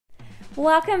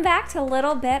Welcome back to a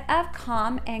little bit of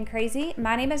Calm and Crazy.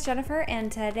 My name is Jennifer, and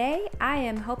today I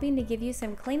am hoping to give you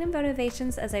some cleaning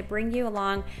motivations as I bring you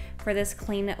along for this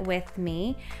clean with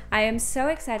me. I am so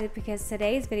excited because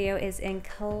today's video is in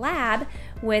collab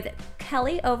with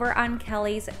Kelly over on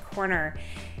Kelly's Korner.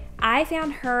 I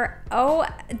found her,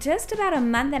 just about a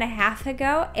month and a half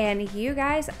ago, and you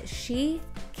guys, she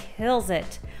kills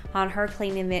it on her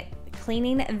cleaning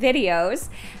videos.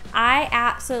 I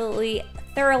absolutely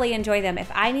thoroughly enjoy them. If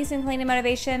I need some cleaning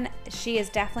motivation, she is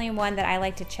definitely one that I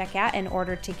like to check out in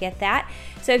order to get that.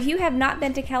 So if you have not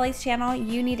been to Kelly's channel,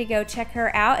 you need to go check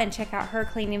her out and check out her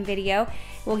cleaning video.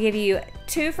 We'll give you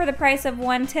 2 for the price of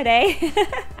 1 today.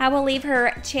 I will leave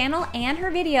her channel and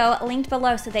her video linked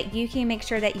below so that you can make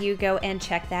sure that you go and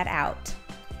check that out.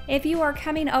 If you are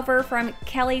coming over from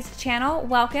Kelly's channel,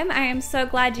 welcome. I am so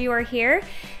glad you are here.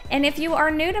 And if you are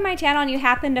new to my channel and you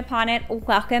happened upon it,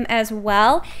 welcome as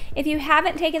well. If you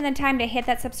haven't taken the time to hit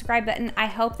that subscribe button, I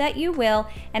hope that you will,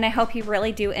 and I hope you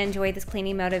really do enjoy this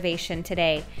cleaning motivation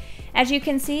today. As you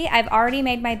can see, I've already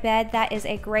made my bed. That is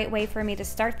a great way for me to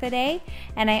start the day.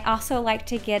 And I also like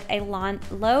to get a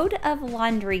load of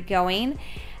laundry going.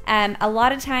 A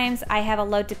lot of times I have a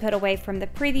load to put away from the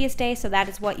previous day, so that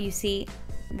is what you see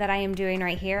that I am doing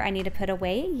right here. I need to put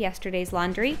away yesterday's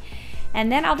laundry, and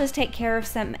then I'll just take care of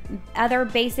some other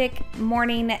basic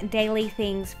morning daily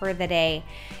things for the day.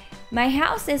 My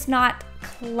house is not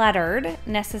cluttered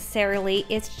necessarily,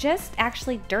 it's just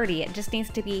actually dirty. It just needs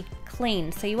to be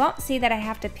cleaned. So you won't see that I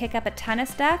have to pick up a ton of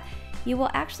stuff. You will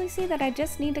actually see that I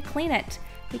just need to clean it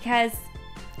because,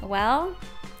 well,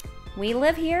 we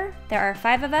live here, there are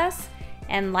 5 of us,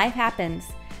 and life happens.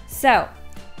 So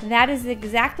that is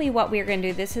exactly what we're gonna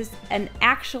do. This is an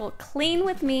actual clean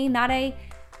with me, not a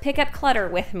pick up clutter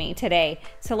with me today.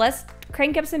 So let's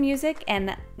crank up some music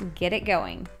and get it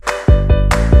going.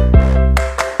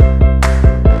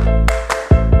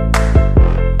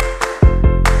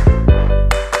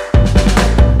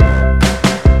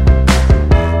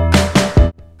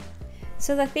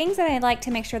 So the things that I like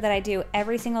to make sure that I do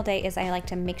every single day is I like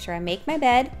to make sure I make my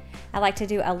bed. I like to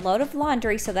do a load of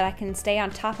laundry so that I can stay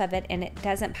on top of it and it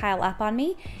doesn't pile up on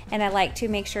me. And I like to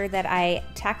make sure that I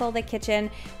tackle the kitchen.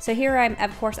 So here I'm,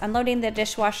 of course, unloading the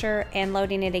dishwasher and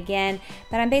loading it again,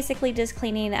 but I'm basically just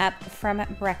cleaning up from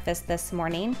breakfast this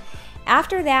morning.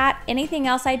 After that, anything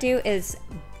else I do is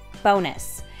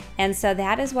bonus. And so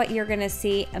that is what you're gonna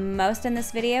see most in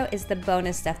this video is the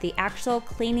bonus stuff, the actual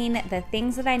cleaning, the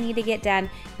things that I need to get done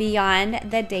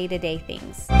beyond the day-to-day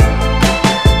things.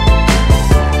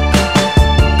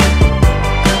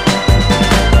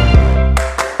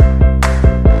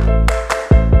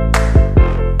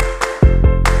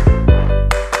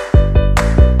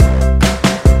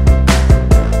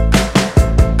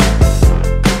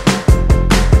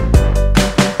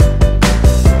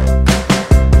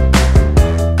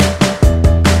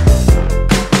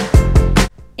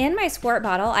 Squirt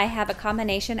bottle, I have a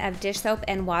combination of dish soap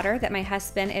and water that my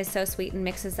husband is so sweet and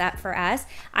mixes up for us.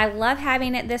 I love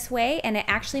having it this way, and it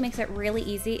actually makes it really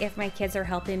easy if my kids are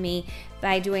helping me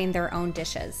by doing their own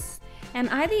dishes. Am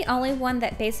I the only one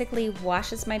that basically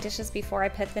washes my dishes before I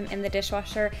put them in the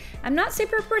dishwasher? I'm not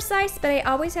super precise, but I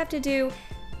always have to do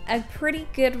a pretty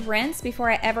good rinse before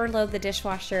I ever load the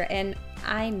dishwasher, and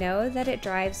I know that it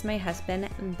drives my husband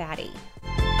batty.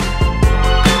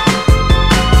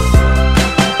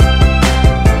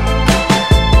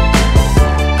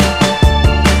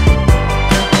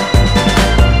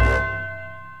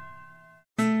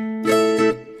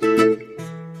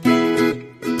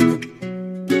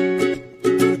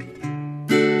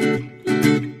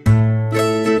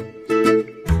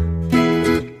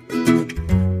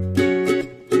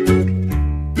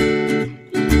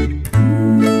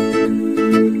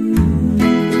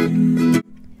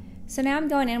 So now I'm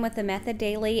going in with the Method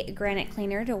Daily Granite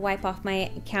Cleaner to wipe off my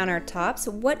countertops.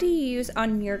 What do you use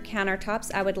on your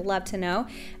countertops? I would love to know.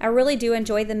 I really do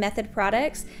enjoy the Method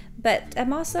products, but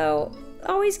I'm also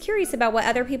always curious about what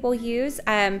other people use.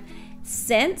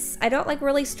 Scents, I don't like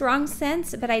really strong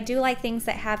scents, but I do like things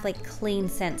that have like clean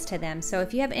scents to them. So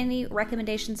if you have any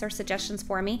recommendations or suggestions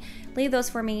for me, leave those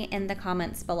for me in the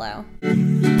comments below.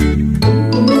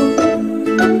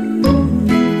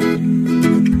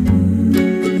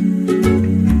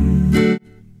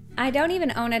 I don't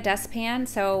even own a dustpan,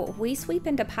 so we sweep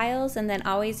into piles and then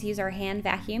always use our hand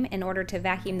vacuum in order to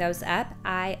vacuum those up.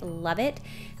 I love it.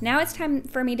 Now it's time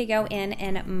for me to go in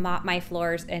and mop my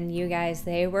floors, and you guys,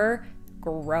 they were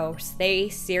gross. They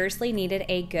seriously needed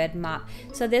a good mop.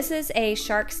 So this is a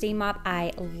Shark Steam Mop.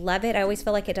 I love it. I always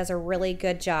feel like it does a really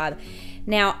good job.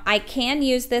 Now, I can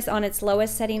use this on its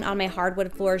lowest setting on my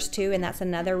hardwood floors too, and that's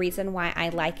another reason why I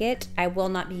like it. I will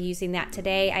not be using that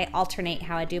today. I alternate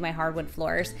how I do my hardwood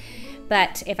floors.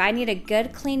 But if I need a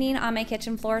good cleaning on my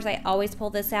kitchen floors, I always pull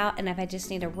this out. And if I just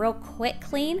need a real quick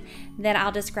clean, then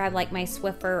I'll just grab like my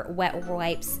Swiffer wet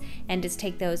wipes and just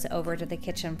take those over to the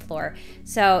kitchen floor.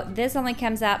 So this only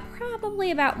comes out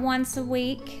probably about once a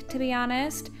week, to be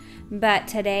honest. But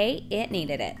today it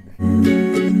needed it.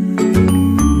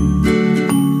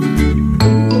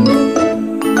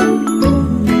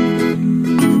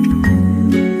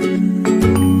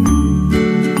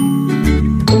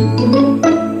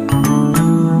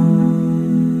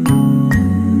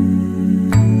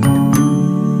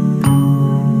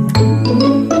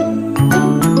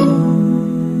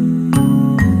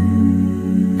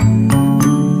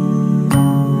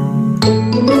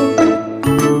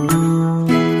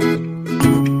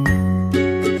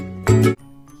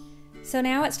 So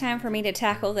now it's time for me to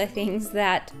tackle the things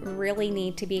that really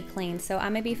need to be cleaned. So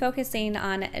I'm going to be focusing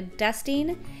on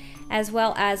dusting, as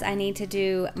well as I need to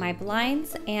do my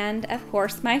blinds and of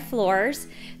course my floors.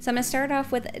 So I'm going to start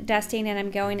off with dusting, and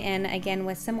I'm going in again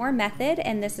with some more Method,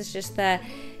 and this is just the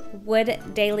Wood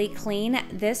Daily Clean.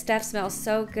 This stuff smells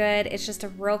so good. It's just a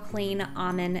real clean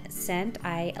almond scent.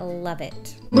 I love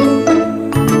it.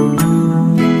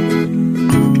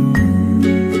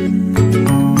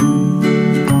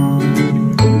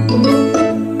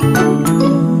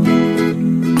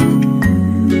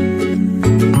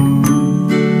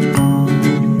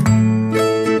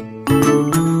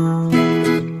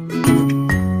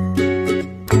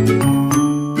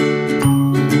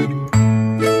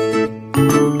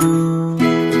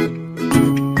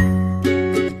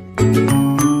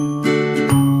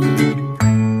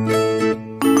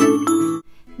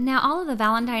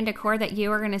 Valentine decor that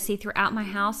you are going to see throughout my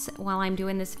house while I'm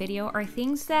doing this video are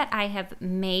things that I have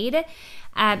made.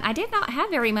 I did not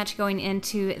have very much going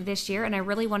into this year, and I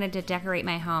really wanted to decorate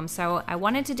my home, so I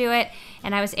wanted to do it,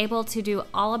 and I was able to do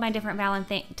all of my different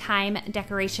Valentine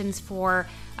decorations for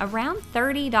around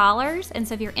 $30. And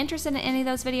so if you're interested in any of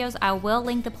those videos, I will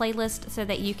link the playlist so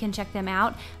that you can check them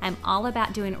out. I'm all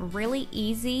about doing really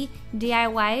easy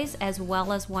DIYs as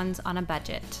well as ones on a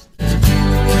budget.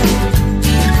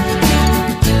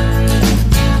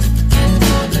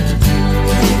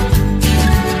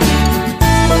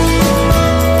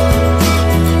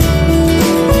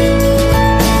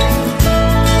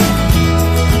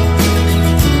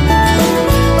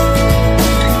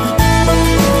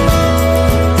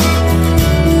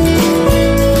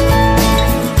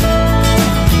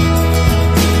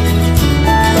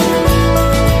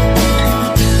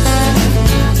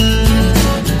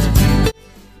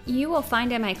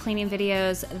 Find in my cleaning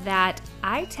videos that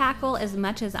I tackle as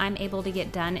much as I'm able to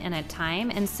get done in a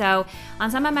time. And so on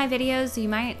some of my videos, you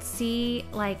might see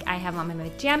like I have on my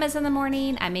pajamas in the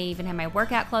morning. I may even have my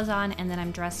workout clothes on, and then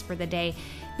I'm dressed for the day,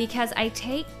 because I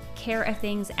take care of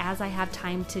things as I have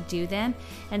time to do them.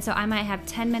 And so I might have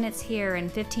 10 minutes here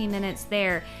and 15 minutes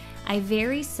there. I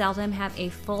very seldom have a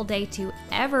full day to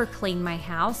ever clean my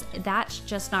house. That's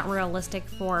just not realistic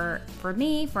for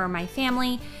me, for my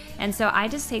family. And so I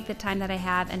just take the time that I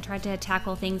have and try to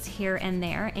tackle things here and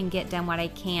there and get done what I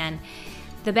can.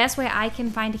 The best way I can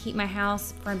find to keep my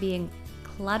house from being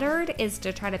cluttered is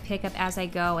to try to pick up as I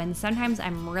go. And sometimes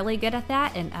I'm really good at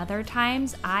that, and other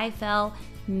times I fell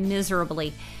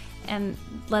miserably. And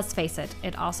let's face it,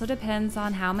 it also depends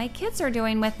on how my kids are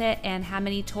doing with it and how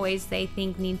many toys they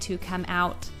think need to come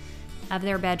out of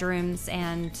their bedrooms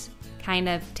and kind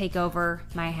of take over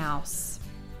my house.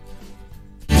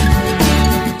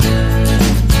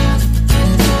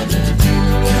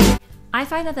 I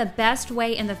find that the best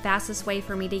way and the fastest way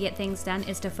for me to get things done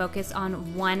is to focus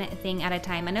on one thing at a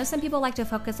time. I know some people like to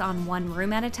focus on one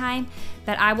room at a time,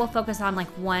 but I will focus on like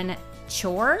one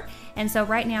chore. And so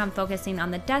right now I'm focusing on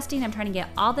the dusting. I'm trying to get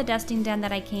all the dusting done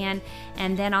that I can,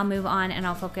 and then I'll move on and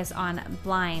I'll focus on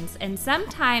blinds. And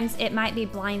sometimes it might be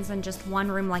blinds in just one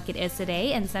room like it is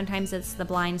today, and sometimes it's the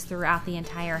blinds throughout the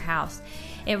entire house.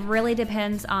 It really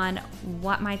depends on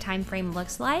what my time frame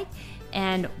looks like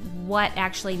and what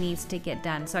actually needs to get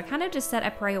done. So I kind of just set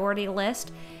a priority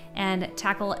list and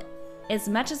tackle as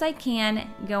much as I can,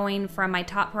 going from my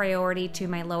top priority to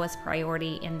my lowest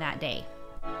priority in that day.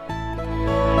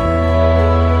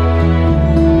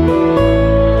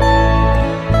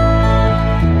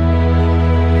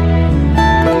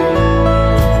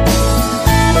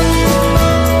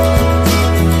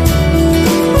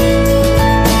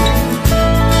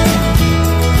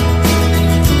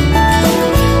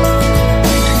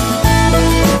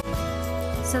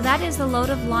 that is the load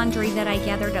of laundry that I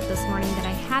gathered up this morning that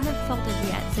I haven't folded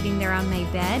yet, sitting there on my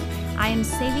bed. I am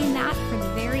saving that for the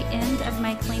very end of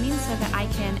my cleaning so that I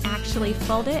can actually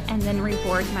fold it and then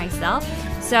reward myself.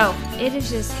 So it is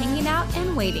just hanging out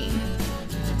and waiting.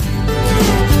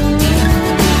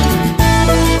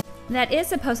 That is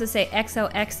supposed to say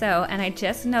XOXO, and I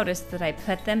just noticed that I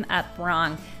put them up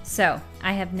wrong. So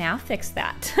I have now fixed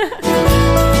that.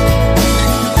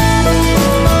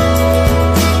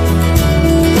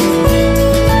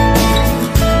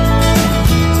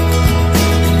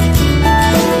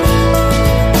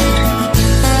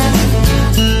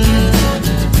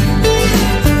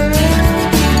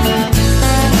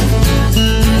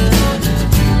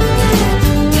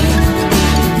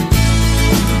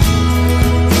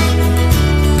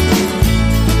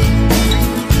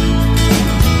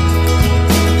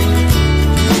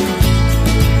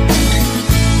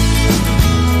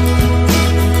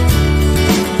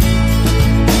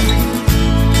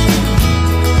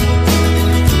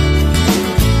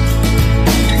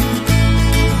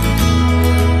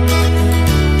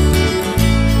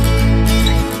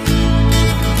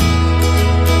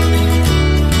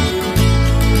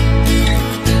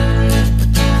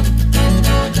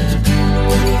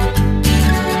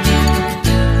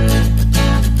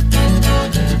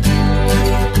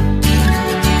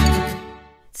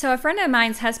 So a friend of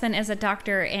mine's husband is a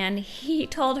doctor, and he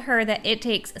told her that it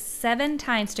takes 7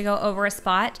 times to go over a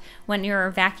spot when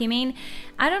you're vacuuming.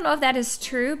 I don't know if that is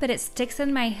true, but it sticks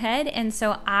in my head, and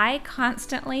so I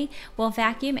constantly will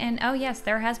vacuum, and oh yes,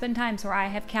 there has been times where I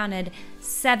have counted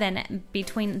 7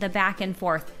 between the back and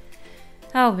forth.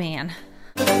 Oh man.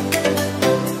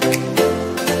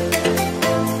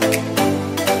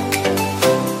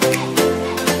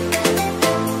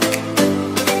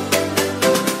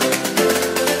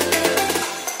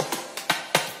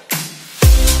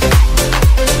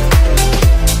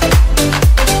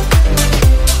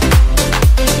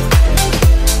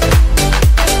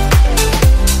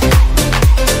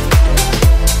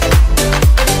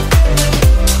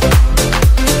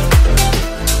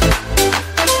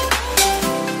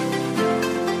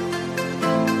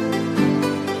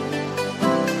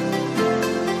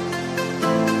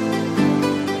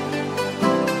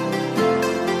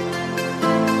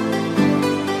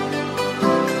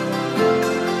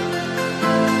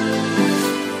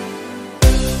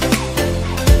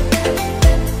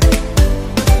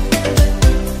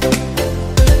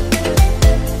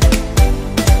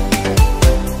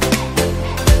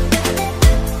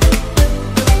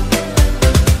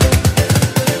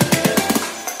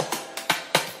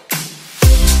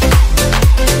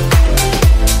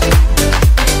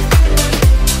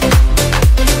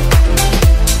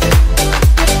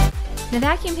 The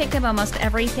vacuum picked up almost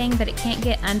everything, but it can't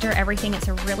get under everything. It's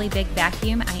a really big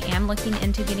vacuum. I am looking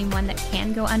into getting one that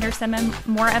can go under some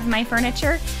more of my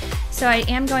furniture. So I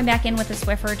am going back in with a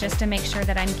Swiffer just to make sure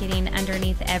that I'm getting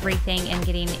underneath everything and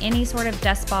getting any sort of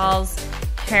dust balls,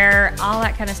 hair, all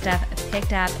that kind of stuff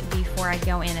picked up before I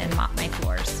go in and mop my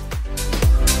floors.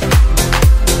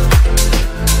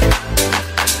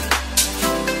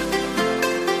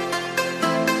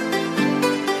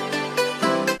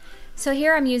 So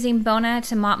here I'm using Bona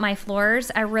to mop my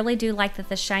floors. I really do like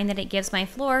the shine that it gives my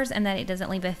floors and that it doesn't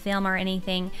leave a film or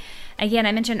anything. Again,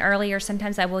 I mentioned earlier,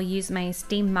 sometimes I will use my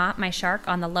steam mop, my Shark,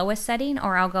 on the lowest setting,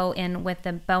 or I'll go in with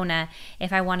the Bona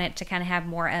if I want it to kind of have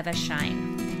more of a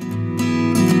shine.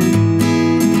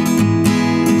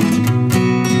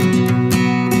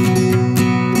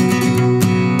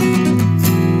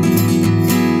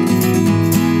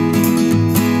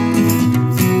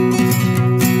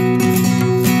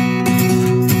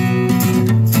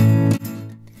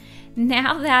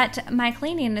 Now that my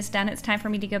cleaning is done, it's time for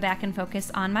me to go back and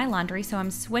focus on my laundry. So I'm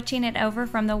switching it over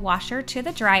from the washer to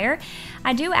the dryer.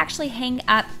 I do actually hang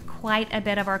up quite a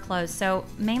bit of our clothes. So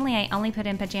mainly I only put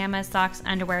in pajamas, socks,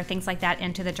 underwear, things like that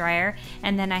into the dryer,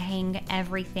 and then I hang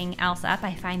everything else up.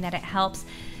 I find that it helps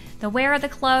the wear of the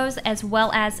clothes, as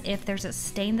well as if there's a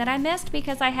stain that I missed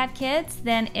because I have kids,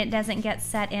 then it doesn't get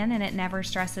set in and it never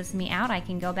stresses me out. I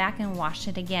can go back and wash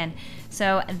it again.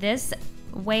 So this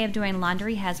way of doing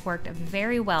laundry has worked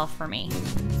very well for me.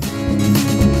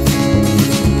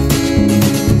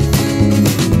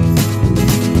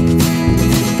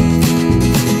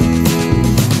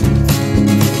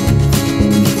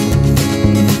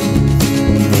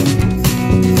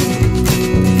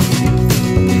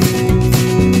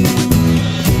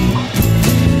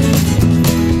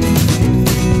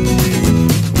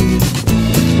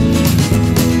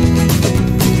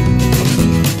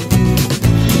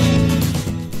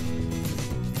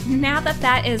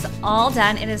 That that is all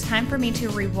done. It is time for me to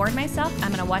reward myself. I'm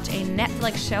gonna watch a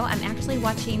Netflix show. I'm actually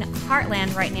watching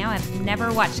Heartland right now. I've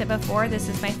never watched it before. This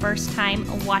is my first time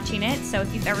watching it. So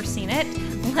if you've ever seen it,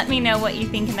 let me know what you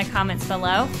think in the comments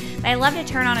below. I love to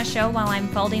turn on a show while I'm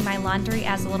folding my laundry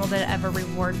as a little bit of a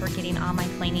reward for getting all my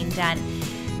cleaning done.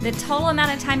 The total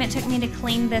amount of time it took me to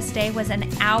clean this day was an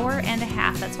hour and a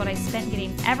half. That's what I spent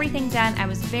getting everything done. I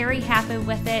was very happy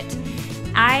with it.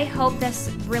 I hope this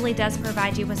really does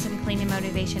provide you with some cleaning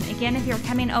motivation. Again, if you're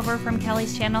coming over from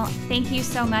Kelly's channel, thank you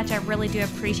so much. I really do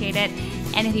appreciate it.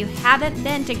 And if you haven't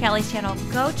been to Kelly's channel,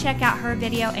 go check out her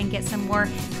video and get some more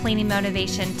cleaning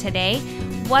motivation today.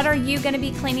 What are you going to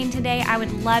be cleaning today? I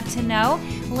would love to know.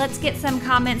 Let's get some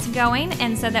comments going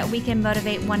and so that we can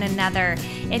motivate one another.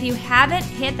 If you haven't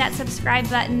hit that subscribe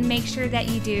button, make sure that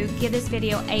you do. Give this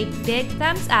video a big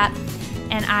thumbs up,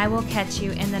 and I will catch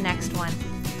you in the next one.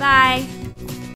 Bye.